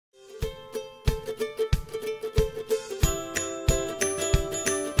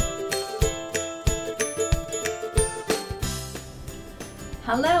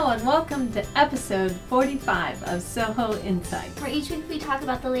Hello and welcome to episode 45 of SOHO Insights. Where each week we talk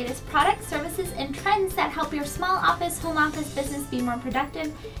about the latest products, services, and trends that help your small office, home office business be more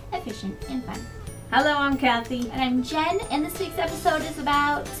productive, efficient, and fun. Hello, I'm Kathy. And I'm Jen, and this week's episode is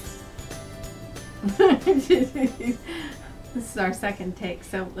about... This is our second take,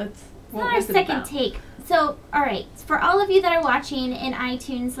 so let's... Not our second take. So, alright, for all of you that are watching in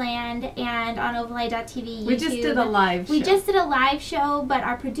iTunes land and on Ovaleye.tv, YouTube, we just did a live show. We just did a live show, but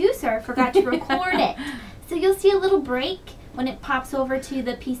our producer forgot to record it. So you'll see a little break when it pops over to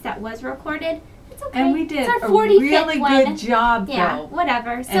the piece that was recorded. It's okay. And we did it's our a 45th really one. good job, yeah, though.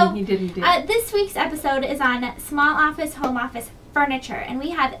 whatever. So And he didn't do it. This week's episode is on small office, home office furniture, and we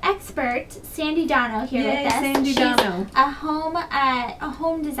have expert Sandy Dono here Yay, with us. Sandy She's Dono. a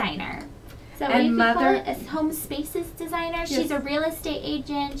home designer. So And you mother. call it a home spaces designer. Yes. She's a real estate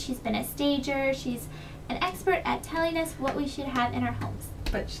agent. She's been a stager. She's an expert at telling us what we should have in our homes.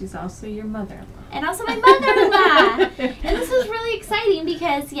 But she's also your mother-in-law. And also my mother-in-law. And this was really exciting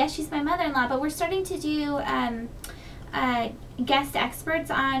because, yes, she's my mother-in-law, but we're starting to do guest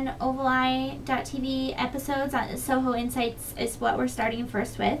experts on Ovaleye.tv episodes. On SOHO Insights is what we're starting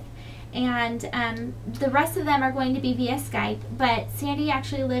first with. And the rest of them are going to be via Skype, but Sandy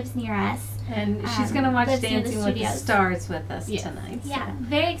actually lives near us. And she's going to watch lives near Dancing with the Stars with us tonight. Yeah, so.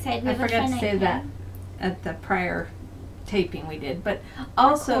 very excited. We I have a forgot fun to say night that at the prior taping we did. But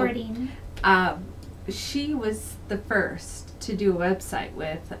also, she was the first to do a website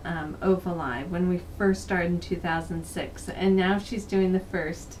with Ovaleye when we first started in 2006. And now she's doing the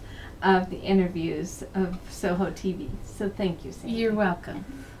first of the interviews of SOHO TV. So thank you, Sandy. You're welcome.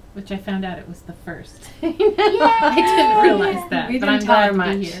 Which I found out it was the first. Yay! I didn't realize that, We but didn't I'm tell her glad to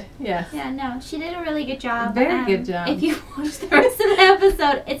much. be here. Yes. Yeah, no, she did a really good job. Very good job. If you watch the rest of the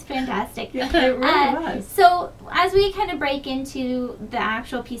episode, it's fantastic. Yeah, it really was. So as we kind of break into the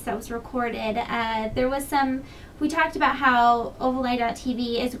actual piece that was recorded, there was some... We talked about how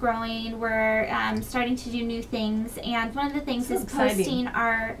Ovaleye.tv is growing. We're starting to do new things, and one of the things is posting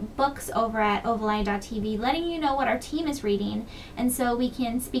our books over at Ovaleye.tv, letting you know what our team is reading, and so we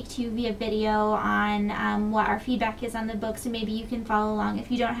can speak to you via video on what our feedback is on the books, and maybe you can follow along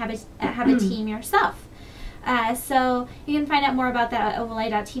if you don't have a team yourself. So you can find out more about that at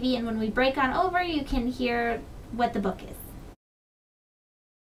Ovaleye.tv, and when we break on over, you can hear what the book is.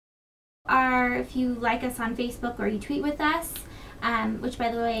 If you like us on Facebook or you tweet with us, which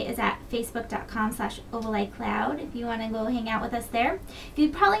by the way is at facebook.com/OvaleyeCloud if you want to go hang out with us there. You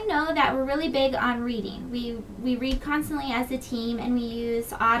probably know that we're really big on reading. We read constantly as a team, and we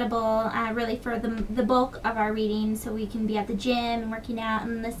use Audible really for the bulk of our reading, so we can be at the gym and working out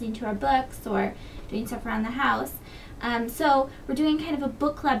and listening to our books or doing stuff around the house. So we're doing kind of a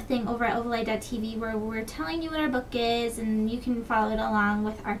book club thing over at Ovaleye.tv where we're telling you what our book is, and you can follow it along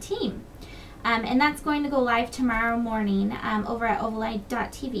with our team. And that's going to go live tomorrow morning over at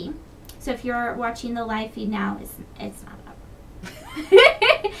Ovaleye.tv. So if you're watching the live feed now, it's not up.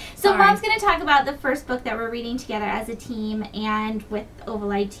 So Mom's going to talk about the first book that we're reading together as a team and with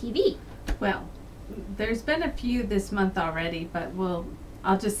Ovaleye TV. Well, there's been a few this month already, but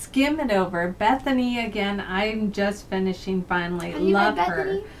I'll just skim it over. Bethany, again, I'm just finishing finally. Have you Love read her.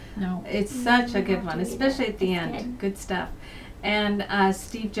 Bethany? No. It's such a good have one, to read especially it. at the It's end. Good stuff. And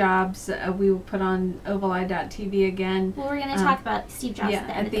Steve Jobs, we will put on Ovaleye.tv again. Well, we're going to talk about Steve Jobs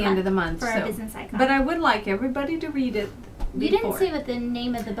at the end of the month. For our business icon. But I would like everybody to read it before. You didn't say what the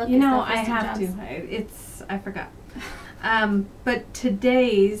name of the book is. You know, though, for I Steve have Jobs. to. I forgot. But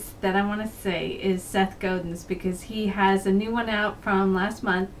today's that I want to say is Seth Godin's, because he has a new one out from last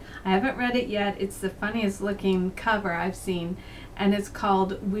month. I haven't read it yet. It's the funniest looking cover I've seen, and it's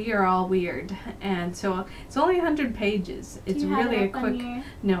called We Are All Weird. And so it's only 100 pages. It's really a quick...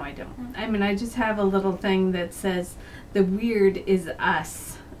 No, I don't. I mean, I just have a little thing that says the weird is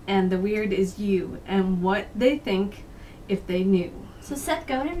us and the weird is you, and what they think if they knew. So Seth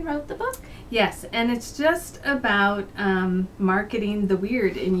Godin wrote the book? Yes, and it's just about marketing the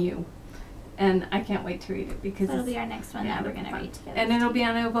weird in you. And I can't wait to read it because that'll be our next one that we're going to read together. And it'll be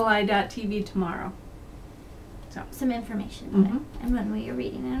on Ovaleye.tv tomorrow. So some information about it and when we are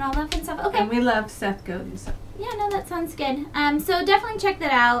reading and all that fun stuff. Okay. And we love Seth Godin. So. Yeah, no, that sounds good. So definitely check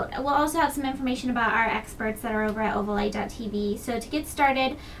that out. We'll also have some information about our experts that are over at Ovaleye.tv. So to get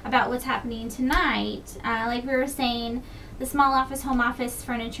started about what's happening tonight, like we were saying, the small office, home office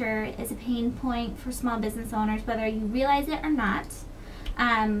furniture is a pain point for small business owners, whether you realize it or not.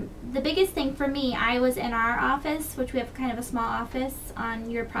 The biggest thing for me, I was in our office, which we have kind of a small office on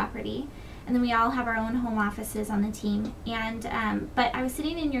your property, and then we all have our own home offices on the team. And but I was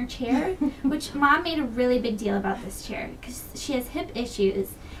sitting in your chair, which Mom made a really big deal about this chair because she has hip issues.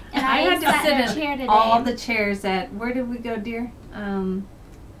 And I had sat to in a sit chair in today. all the chairs at, where did we go, dear?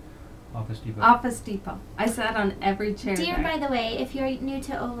 Office Depot. Office Depot. I sat on every chair Dear, there. by the way, if you're new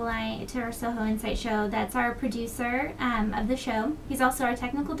to Ovaleye, to our SOHO Insight show, that's our producer of the show. He's also our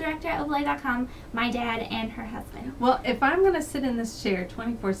technical director at Ovaleye.com, my dad, and her husband. Well, if I'm going to sit in this chair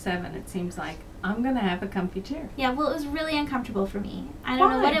 24/7, it seems like I'm going to have a comfy chair. Yeah, well, it was really uncomfortable for me. I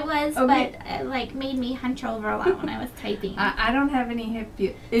don't know what it was, Okay. but it like made me hunch over a lot when I was typing. I don't have any hip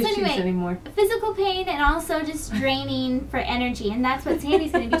issues anyway, anymore. Physical pain and also just draining for energy, and that's what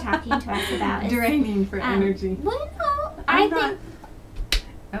Sandy's going to be talking to us about. is, Draining for energy. Well, no, I'm I not- think.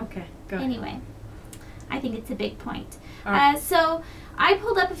 Okay, go ahead. Anyway, I think it's a big point. All right. So I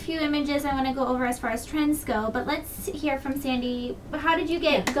pulled up a few images I want to go over as far as trends go, but let's hear from Sandy. How did you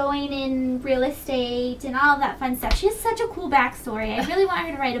get going in real estate and all that fun stuff? She has such a cool backstory. I really want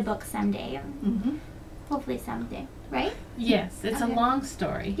her to write a book someday. Mm-hmm. Hopefully someday, right? Yes, it's Okay. a long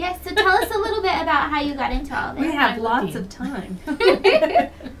story. Yes, so tell us a little bit about how you got into all this. We have I'm lots looking. of time.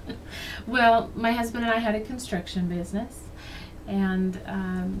 Well, my husband and I had a construction business, and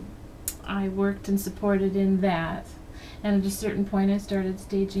I worked and supported in that. And at a certain point, I started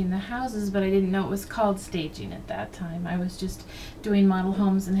staging the houses, but I didn't know it was called staging at that time. I was just doing model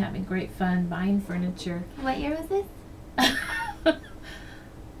homes and having great fun, buying furniture. What year was this?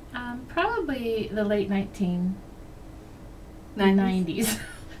 Probably the late 1990s.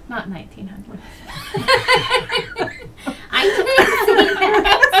 Not 1900s. I didn't see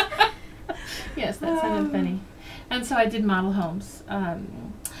that. Yes, that sounded funny. And so I did model homes.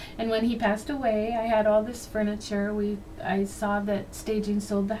 And when he passed away, I had all this furniture. I saw that staging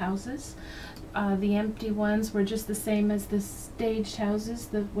sold the houses. The empty ones were just the same as the staged houses,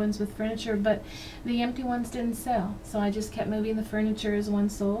 the ones with furniture, but the empty ones didn't sell. So I just kept moving the furniture as one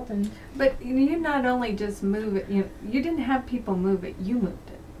sold. And But you not only just move it, you didn't have people move it, you moved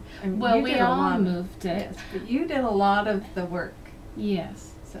it. I mean, well, you we did a all lot of- moved it. Yes, but you did a lot of the work.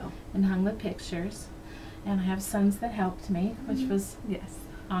 Yes, So, and hung the pictures. And I have sons that helped me, which was yes.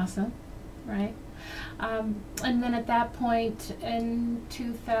 awesome, right? And then at that point in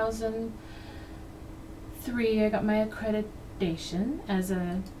 2003, I got my accreditation as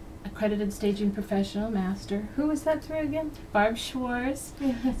a accredited staging professional master. Who was that through again? Barb Schwartz,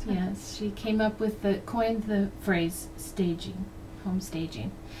 Yeah, that's right. yes, she came up with coined the phrase staging, home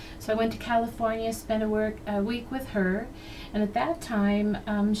staging. So I went to California, spent a week with her, and at that time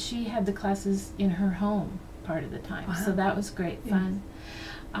she had the classes in her home part of the time. So Wow. that was great fun.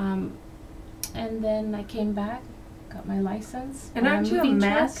 And then I came back, got my license. And on aren't you a moving truck.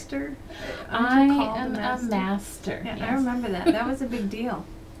 master? Aren't I you called am a master. Yeah, yes. I remember that. That was a big deal.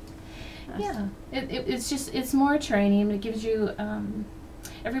 Yeah, it's more training. It gives you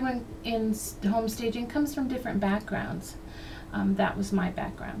everyone in home staging comes from different backgrounds. That was my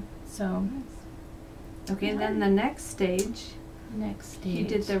background. So Okay, and then the next stage, next stage, you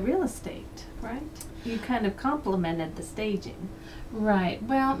did the real estate, right? You kind of complemented the staging. right.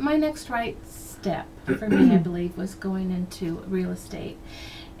 Well, my next right step for me, I believe, was going into real estate,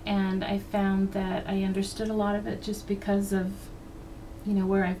 and I found that I understood a lot of it just because of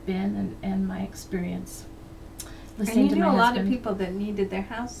where I've been and my experience. And Listening you to knew my a lot husband. of people that needed their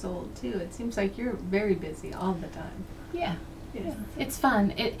house sold too. It seems like you're very busy all the time. Yeah. Yes. Yeah, it's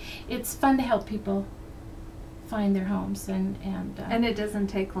fun. It's fun to help people find their homes and And it doesn't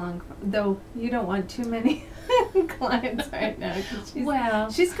take long, though you don't want too many clients right now.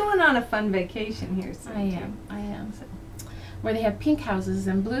 'Cause she's going on a fun vacation here soon. I am. Where they have pink houses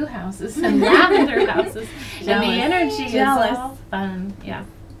and blue houses and lavender houses, and Jealous. the energy Jealous. is all fun. Yeah.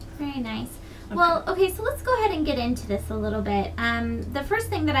 Very nice. Well, okay, so let's go ahead and get into this a little bit. The first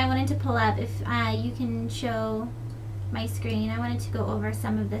thing that I wanted to pull up, if you can show my screen, I wanted to go over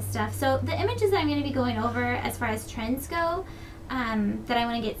some of this stuff. So the images that I'm going to be going over as far as trends go, that I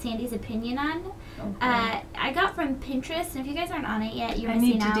want to get Sandy's opinion on, I got from Pinterest, and if you guys aren't on it yet, you're I missing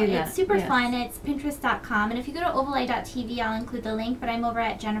need to out. do that, It's super yes. fun. It's pinterest.com, and if you go to ovaleye.tv, I'll include the link, but I'm over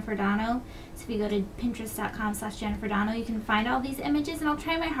at Jennifer Dono. So if you go to pinterest.com/Jennifer Dono, you can find all these images, and I'll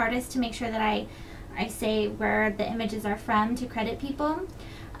try my hardest to make sure that I say where the images are from to credit people.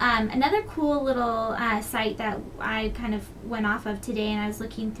 Another cool little site that I kind of went off of today and I was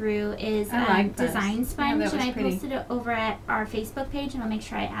looking through is I like those. Design Sponge, Yeah, that was and I pretty. posted it over at our Facebook page, and I'll make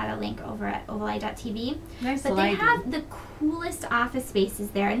sure I add a link over at ovaleye.tv. Nice But they lighting. have the coolest office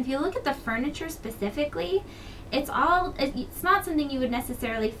spaces there, and if you look at the furniture specifically, it's not something you would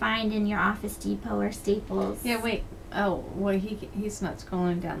necessarily find in your Office Depot or Staples. Yeah, wait. Oh, well, he's not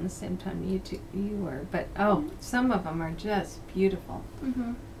scrolling down the same time you were, but some of them are just beautiful.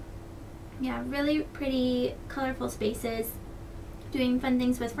 Mm-hmm. Yeah, really pretty, colorful spaces, doing fun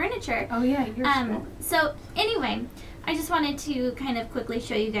things with furniture. Oh yeah, you're scrolling. So anyway, I just wanted to kind of quickly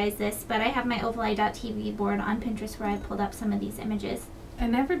show you guys this, but I have my Ovaleye.tv board on Pinterest where I pulled up some of these images.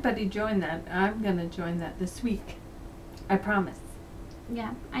 And everybody join that. I'm gonna join that this week. I promise.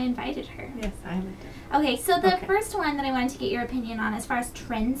 Yeah, I invited her. Yes, I haven't done. Okay, so the Okay. first one that I wanted to get your opinion on, as far as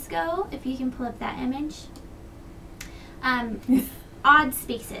trends go, if you can pull up that image. Odd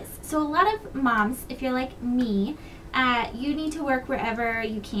spaces. So a lot of moms, if you're like me, you need to work wherever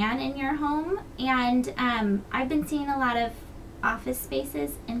you can in your home, and I've been seeing a lot of office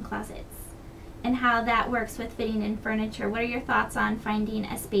spaces and closets, and how that works with fitting in furniture. What are your thoughts on finding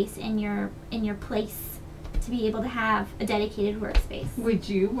a space in your place to be able to have a dedicated workspace? Would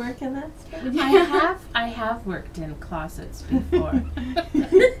you work in that space? I have worked in closets before.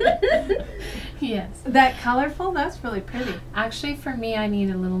 Yes. That colorful? That's really pretty. Actually, for me, I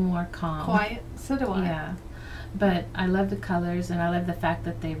need a little more calm. Quiet. So do I. Yeah. But I love the colors, and I love the fact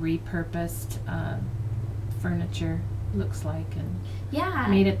that they repurposed furniture, looks like, and Yeah.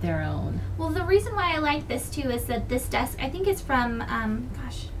 made it their own. Well, the reason why I like this too is that this desk, I think it's from,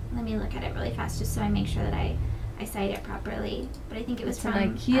 gosh, let me look at it really fast just so I make sure that I cite it properly. But I think it was It's from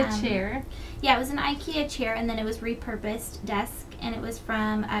an IKEA chair. Yeah, it was an IKEA chair, and then it was repurposed desk, and it was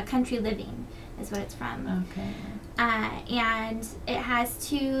from Country Living is what it's from. Okay. And it has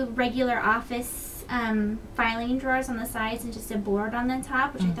two regular office filing drawers on the sides and just a board on the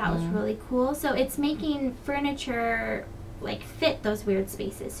top, which I thought was really cool. So it's making furniture like fit those weird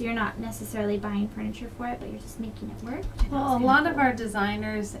spaces. So you're not necessarily buying furniture for it, but you're just making it work. Well, a lot of our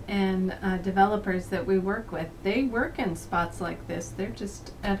designers and developers that we work with, they work in spots like this. They're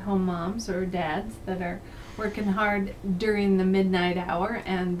just at-home moms or dads that are working hard during the midnight hour,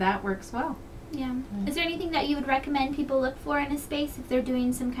 and that works well. Yeah. Is there anything that you would recommend people look for in a space if they're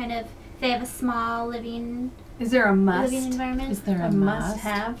doing some kind of, if they have a small living Is there a must? living environment? Is there A a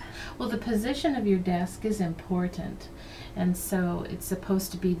must-have? Well, the position of your desk is important, and so it's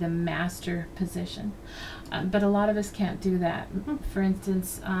supposed to be the master position. But a lot of us can't do that. For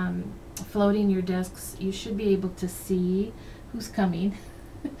instance, floating your desks, you should be able to see who's coming,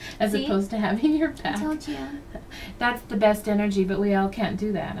 as See? opposed to having your I back. told you. That's the best energy, but we all can't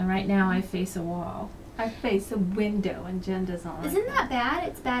do that. And right now, I face a wall. I face a window, and Jen doesn't like Isn't that bad?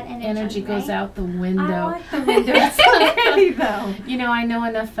 It's bad energy. Energy goes right? out the window. I like the window. It's so pretty, though. You know, I know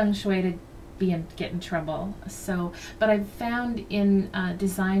enough feng shui to get in trouble. So, but I've found in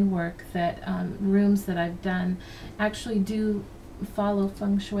design work that rooms that I've done actually do follow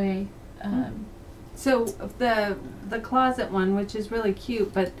feng shui. So the closet one, which is really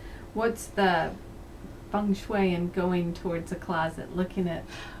cute, but what's the feng shui in going towards a closet, looking at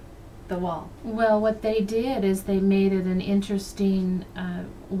the wall? Well, what they did is they made it an interesting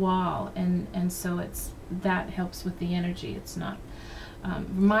wall, and so that helps with the energy. It's not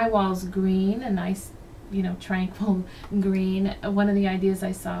my wall's green, a nice, tranquil green. One of the ideas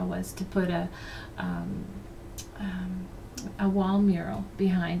I saw was to put a wall mural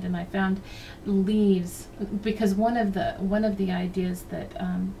behind, and I found leaves, because one of the ideas that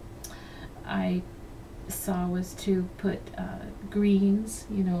I saw was to put greens,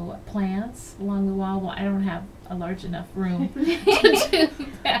 plants along the wall. Well, I don't have a large enough room to do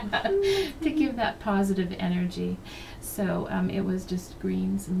that, to give that positive energy. So it was just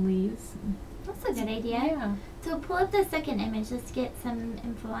greens and leaves. That's a good idea. Yeah. So pull up the second image. Let's get some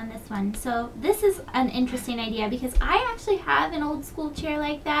info on this one. So this is an interesting idea because I actually have an old school chair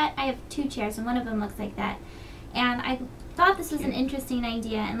like that. I have two chairs and one of them looks like that. And I thought this was an interesting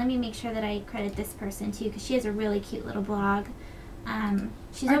idea, and let me make sure that I credit this person too, because she has a really cute little blog.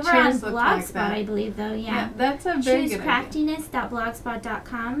 She's Our over on chairs look like Blogspot, that. I believe, though. Yeah. That's a very good idea.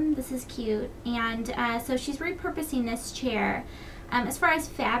 Choosecraftiness.blogspot.com. This is cute, and so she's repurposing this chair. As far as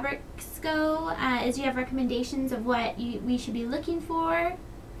fabrics go, do you have recommendations of what we should be looking for?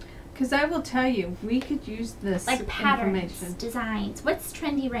 Because I will tell you, we could use this Like patterns, information. designs. What's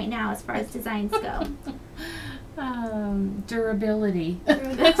trendy right now as far as designs go? Durability.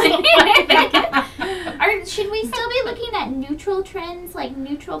 Should we still be looking at neutral trends, like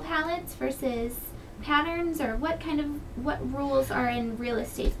neutral palettes versus patterns, or what rules are in real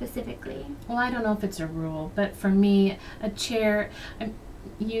estate specifically? Well, I don't know if it's a rule, but for me, a chair,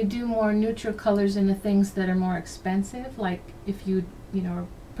 you do more neutral colors in the things that are more expensive, like if you are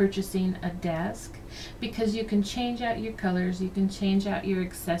purchasing a desk, because you can change out your colors, you can change out your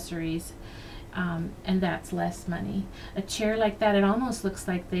accessories, and that's less money. A chair like that, it almost looks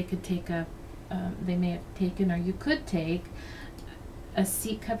like they could take a they may have taken, or you could take a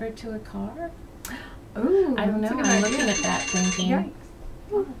seat cover to a car. Ooh, I don't know. that's a good I'm idea. looking at that thinking.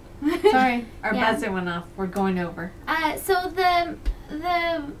 Yikes. Sorry, our Yeah. buzzer went off. We're going over. So the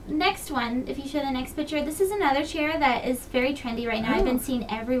next one, if you show the next picture, this is another chair that is very trendy right now. I've been Oh. seeing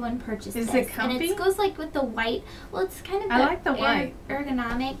everyone purchase Is this. it comfy? And it goes like with the white. Well, it's kind of I like the white.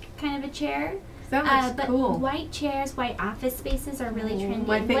 ergonomic kind of a chair. That looks But cool. white chairs, white office spaces are really Ooh, trendy.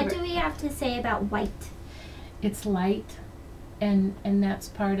 my What favorite. do we have to say about white? It's light, and that's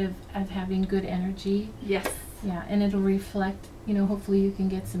part of having good energy. Yes. Yeah, and it'll reflect, hopefully you can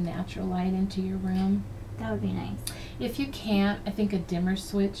get some natural light into your room. That would be nice. If you can't, I think put a dimmer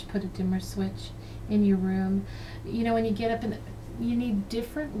switch in your room. When you get up you need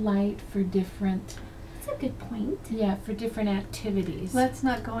different light for different, That's a good point. for different activities. Let's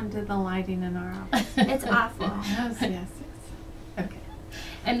not go into the lighting in our office. It's awful. Yes. Okay.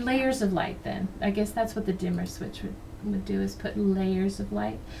 And layers of light then. I guess that's what the dimmer switch would do, is put layers of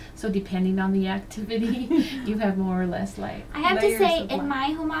light. So depending on the activity, you have more or less light. I have Layers to say, of in light.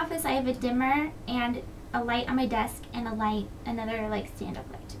 my home office, I have a dimmer and a light on my desk and another like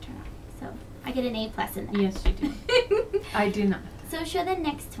stand-up light to turn on. So I get an A+ in that. Yes, you do. I do not. So show the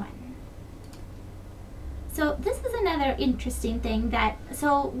next one. So this is another interesting thing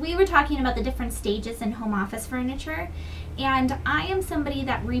so we were talking about the different stages in home office furniture, and I am somebody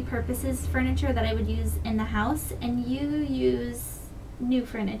that repurposes furniture that I would use in the house, and you use new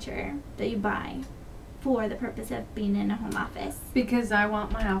furniture that you buy for the purpose of being in a home office. Because I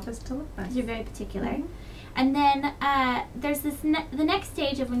want my office to look nice. Because you're very particular. Mhm. And then there's the next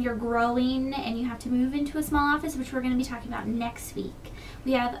stage of when you're growing and you have to move into a small office, which we're going to be talking about next week.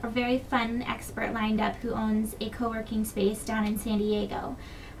 We have a very fun expert lined up who owns a co-working space down in San Diego.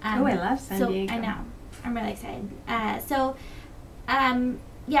 Oh, I love San Diego. I know. I'm really excited.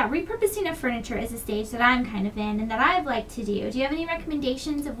 Repurposing of furniture is a stage that I'm kind of in and that I've liked to do. Do you have any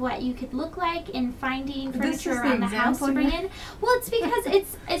recommendations of what you could look like in finding This furniture is the around the house to example bring you- in? Well, it's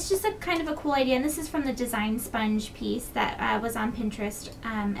because it's just a kind of a cool idea, and this is from the Design Sponge piece that was on Pinterest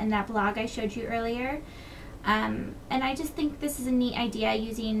and that blog I showed you earlier. And I just think this is a neat idea,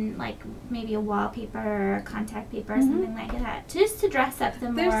 using like maybe a wallpaper or a contact paper or something like that, just to dress up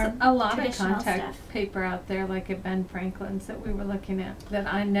the There's more a lot of traditional contact stuff. paper out there, like at Ben Franklin's, that we were looking at,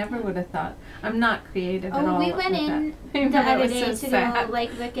 that I never would have thought. I'm not creative at all. Oh, we went with in that. the It other was day so to sad. go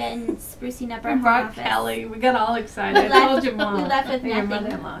like look at and sprucing up our We home brought office. Kelly. We got all excited. We I told left- your mom. we left with Your nothing.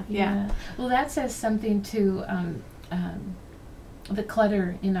 mother-in-law. Yeah. Well, that says something to the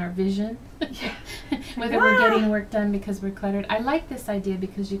clutter in our vision. Whether we're getting work done because we're cluttered. I like this idea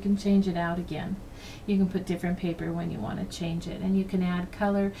because you can change it out again. You can put different paper when you want to change it, and you can add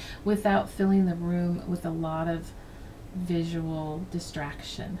color without filling the room with a lot of visual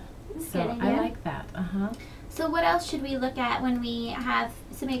distraction. That's a So good I idea. like that. So what else should we look at when we have,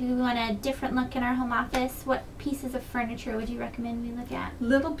 so maybe we want a different look in our home office? What pieces of furniture would you recommend we look at?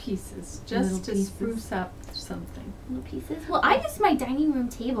 Little pieces, just Little to pieces. spruce up something. Little pieces? Well, I use my dining room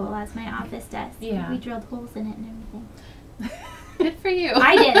table as my office desk. Yeah. We drilled holes in it and everything. Good for you.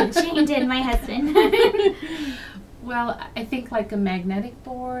 I didn't. Shane did, my husband. Well, I think like a magnetic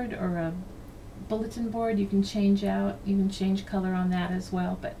board or a bulletin board, you can change out. You can change color on that as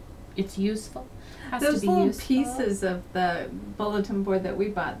well, but it's useful. Has Those to be little useful. pieces of the bulletin board that we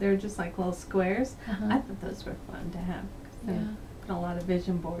bought, they're just like little squares. Uh-huh. I thought those were fun to have. 'Cause then put a lot of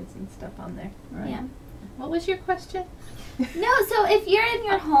vision boards and stuff on there. Right. Yeah. What was your question? No, so if you're in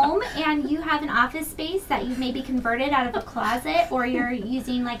your home and you have an office space that you've maybe converted out of a closet, or you're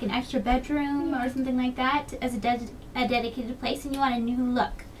using like an extra bedroom or something like that as a dedicated place, and you want a new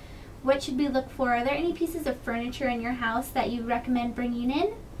look, what should we look for? Are there any pieces of furniture in your house that you recommend bringing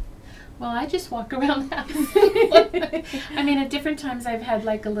in? Well, I just walk around the house. I mean, at different times I've had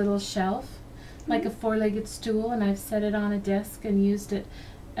like a little shelf, like a four-legged stool, and I've set it on a desk and used it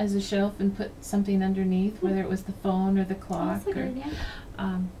as a shelf and put something underneath, whether it was the phone or the clock That's a good or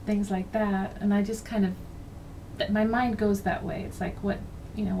idea. things like that. And I just kind of, my mind goes that way. It's like, what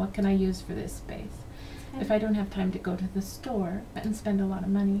can I use for this space? Okay. If I don't have time to go to the store and spend a lot of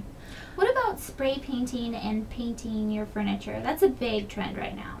money. What about spray painting and painting your furniture? That's a big trend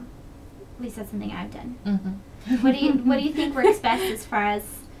right now. At least that's something I've done. Mm-hmm. What do you think works best as far as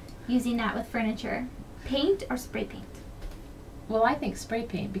using that with furniture? Paint or spray paint? Well, I think spray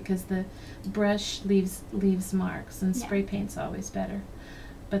paint, because the brush leaves marks, and Yeah. spray paint's always better.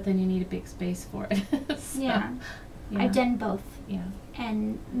 But then you need a big space for it. So, Yeah. yeah. I've done both, Yeah.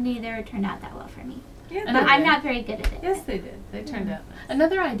 and neither turned out that well for me. Yeah, And But they I'm did. not very good at it. Yes, they did. They turned out nice.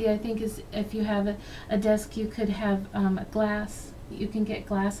 Another idea I think is if you have a desk, you could have a glass you can get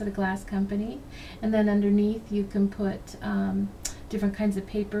glass at a glass company, and then underneath you can put different kinds of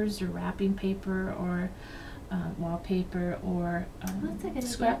papers or wrapping paper or wallpaper or That's a good idea.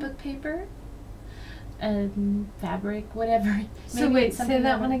 scrapbook paper and fabric, whatever. So Maybe wait, it's say something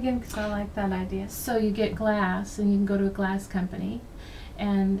that would- one again because I like that idea. So you get glass, and you can go to a glass company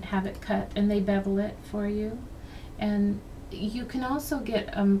and have it cut, and they bevel it for you. And you can also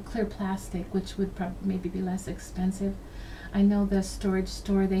get clear plastic, which would maybe be less expensive. I know the storage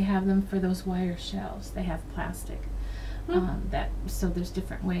store, they have them for those wire shelves. They have plastic. So there's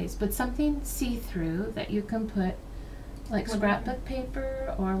different ways, but something see-through that you can put like Whatever. scrapbook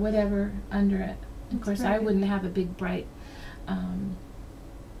paper or whatever under it. Of That's course, very I good. wouldn't have a big bright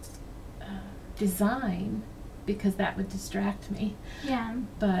design because that would distract me. Yeah.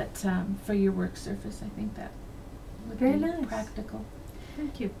 But for your work surface, I think that would Very be nice. practical.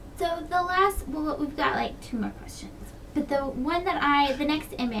 Thank you. So the last, well, we've got like 2 more questions. But the one the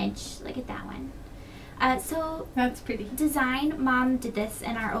next image, look at that one. So That's pretty. design, Mom did this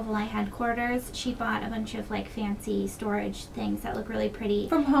in our Ovaleye headquarters. She bought a bunch of like fancy storage things that look really pretty.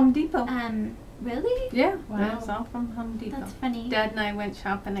 From Home Depot. Really? Yeah, Wow. that's all from Home Depot. That's funny. Dad and I went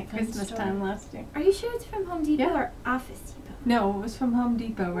shopping at Fun Christmas story. time last year. Are you sure it's from Home Depot Yeah. or Office Depot? No, it was from Home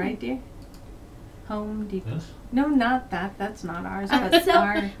Depot, right, dear? Home Depot. This? No, not that. That's not ours. Uh, But so-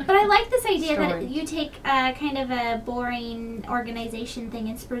 our. But I like this idea that Storage. you take kind of a boring organization thing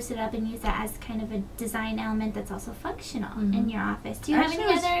and spruce it up and use that as kind of a design element that's also functional in Mhm. your office. Do you have Actually,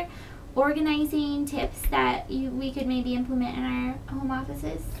 any I was- other organizing tips that we could maybe implement in our home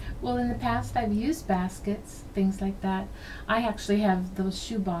offices? Well, in the past, I've used baskets, things like that. I actually have those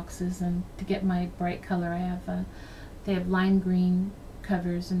shoe boxes, and to get my bright color, I have they have lime green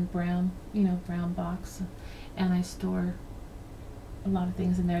covers and brown, brown box, and I store a lot of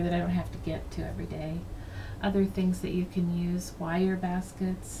things in there that I don't have to get to every day. Other things that you can use, wire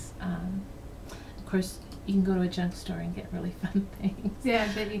baskets. Of course, you can go to a junk store and get really fun things. Yeah,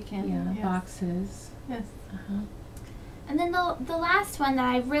 I bet you can. Yeah, Yes. boxes. Yes. Uh-huh. And then the last one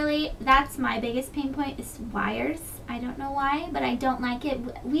that that's my biggest pain point is wires. I don't know why, but I don't like it.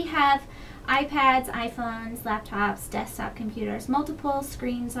 We have iPads, iPhones, laptops, desktop computers, multiple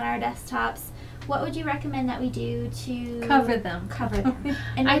screens on our desktops. What would you recommend that we do to Cover them. cover them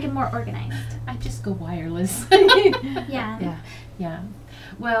and make them more organized? I just go wireless. Yeah. Yeah, yeah.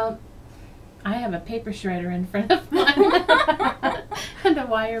 Well, I have a paper shredder in front of mine and a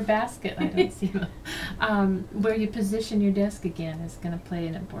wire basket. I don't see them. Where you position your desk again is going to play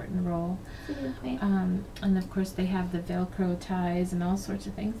an important role. That's a good point. And of course, they have the Velcro ties and all sorts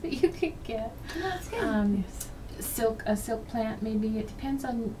of things that you can get. That's good. Yes. A silk plant, maybe. It depends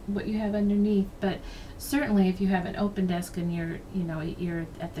on what you have underneath, but certainly if you have an open desk and you're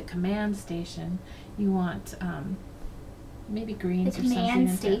at the command station, you want maybe greens The or something. command in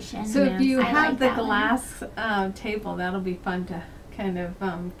there. station. So if you I have like the that one. glass table, that'll be fun to kind of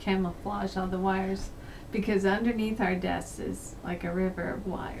camouflage all the wires, because underneath our desks is like a river of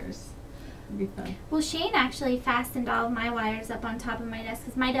wires. It'd be fun. Well, Shane actually fastened all of my wires up on top of my desk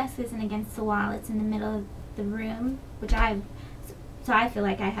because my desk isn't against the wall; it's in the middle of the room, so I feel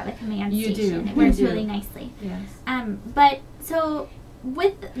like I have a command You do. station. It You works do. really nicely. Yes. But so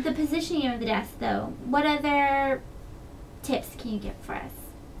with the positioning of the desk, though, what other tips can you give for us?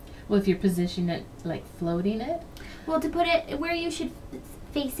 Well, if you're positioning it like floating it, Well, to put it where you should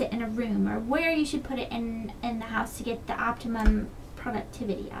face it in a room, or where you should put it in the house to get the optimum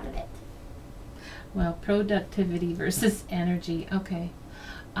productivity out of it. well, productivity versus energy. Okay.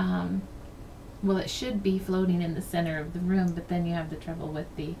 Well, it should be floating in the center of the room, but then you have the trouble with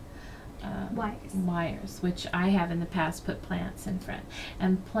the wires, which I have in the past put plants in front.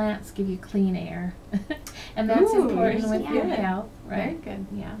 And plants give you clean air. And that's Ooh, important with your good. health, Very right? good.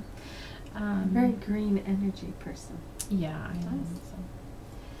 Yeah. Very green energy person. Yeah, I know. Nice.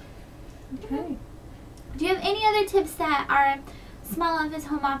 So. Okay. Do you have any other tips that our small office,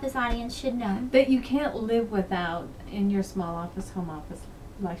 home office audience should know? That you can't live without in your small office, home office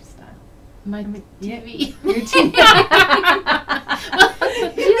lifestyle. My yeah. TV. Your TV.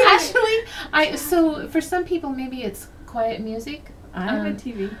 Actually, so for some people maybe it's quiet music. I have a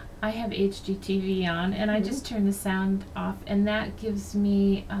TV. I have HGTV on, and I just turn the sound off, and that gives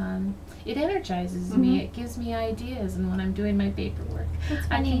me, it energizes me. Mhm. It gives me ideas, and when I'm doing my paperwork, That's I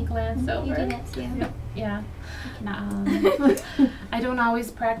funny. can glance over. You did it too. Yep. Yeah. I cannot. I don't always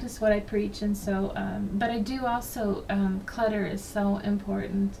practice what I preach, and so, but I do also, clutter is so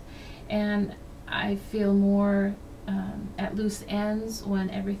important, and I feel more at loose ends when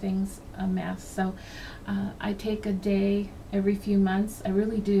everything's a mess. So I take a day every few months, I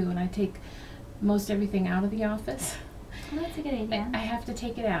really do, and I take most everything out of the office Well, that's a good idea. I have to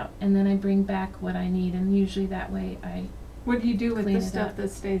take it out, and then I bring back what I need, and usually that way What do you do with Clean the it stuff up. that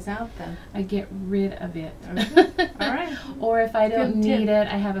stays out then? I get rid of it. Okay. All right. Or if I don't Good tip. need it,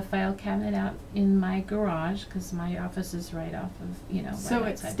 I have a file cabinet out in my garage because my office is right off of, right So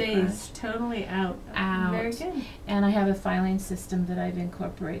it outside the garage. stays totally out. Out. Very good. And I have a filing system that I've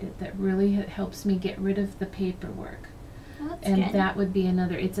incorporated that really helps me get rid of the paperwork. Well, that's And good. that would be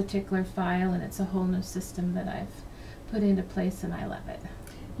another, it's a tickler file, and it's a whole new system that I've put into place, and I love it.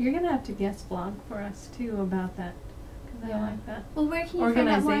 You're going to have to guest blog for us too about that. 'Cause I Yeah. like that. Well, where can you find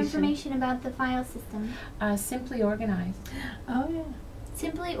out more Organization. information about the file system? Simply Organized. Oh, yeah.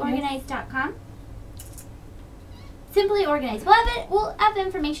 SimplyOrganized.com. Simply Organized. We'll have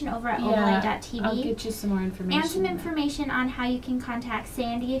information over at Ovaleye.tv. I'll get you some more information. And some on that. information on how you can contact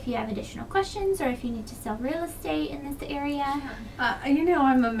Sandy if you have additional questions or if you need to sell real estate in this area.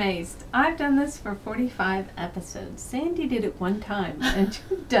 I'm amazed. I've done this for 45 episodes. Sandy did it one time, and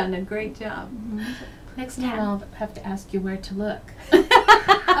she's done a great job. Next time Yeah. I'll have to ask you where to look.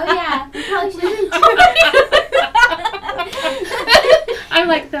 Oh yeah, we probably should. I'm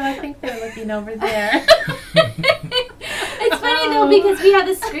like, though, I think they're looking over there. It's funny though because we have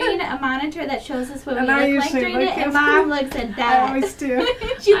a screen, a monitor that shows us what And we I look like usually during look it, and at Mom it. looks at I that. always do.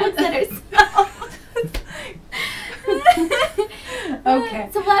 She looks at herself. Okay.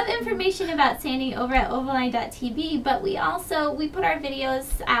 So we'll have information about Sandy over at Ovaleye.tv, but we put our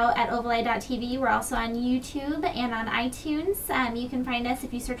videos out at Ovaleye.tv. We're also on YouTube and on iTunes. You can find us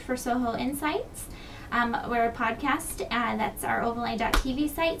if you search for SOHO Insights. We're a podcast. That's our Ovaleye.tv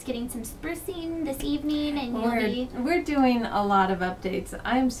site. It's getting some sprucing this evening, and We're doing a lot of updates.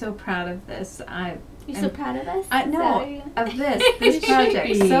 I'm so proud of this. You're so proud of us? I Is know that of what this You should project.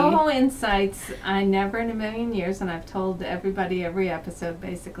 be. SOHO Insights. I never in a million years, and I've told everybody every episode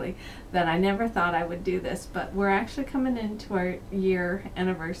basically that I never thought I would do this, but we're actually coming into our year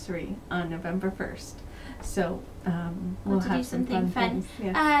anniversary on November 1st. So we'll to have do some something fun. things.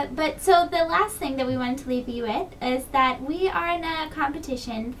 Yeah. But so the last thing that we wanted to leave you with is that we are in a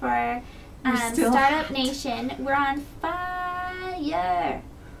competition for We're still Startup hot. Nation. We're on fire.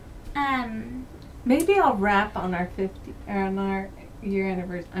 Maybe I'll rap on our 50 or on our year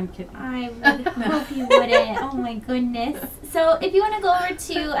anniversary. I'm kidding. I would hope you wouldn't. Oh my goodness. So if you want to go over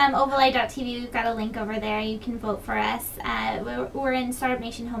to Ovaleye.tv, we've got a link over there. You can vote for us. We're in Startup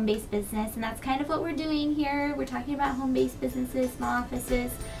Nation home-based business, and that's kind of what we're doing here. We're talking about home-based businesses, small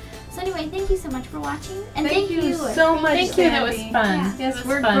offices. So anyway, thank you so much for watching. And Thank you for so much, Thank you, that was Sandy. fun. Yeah. Yes, It was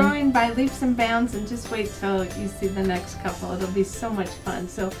we're fun. growing by leaps and bounds, and just wait till you see the next couple. It'll be so much fun.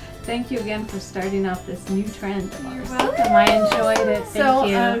 So thank you again for starting off this new trend of ours. Welcome. I enjoyed it. Thank So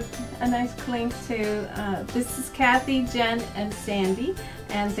you. a nice link to this is Kathy, Jen, and Sandy,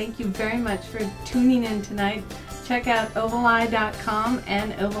 and thank you very much for tuning in tonight. Check out Ovaleye.com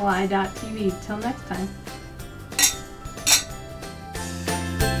and Ovaleye.tv. Till next time.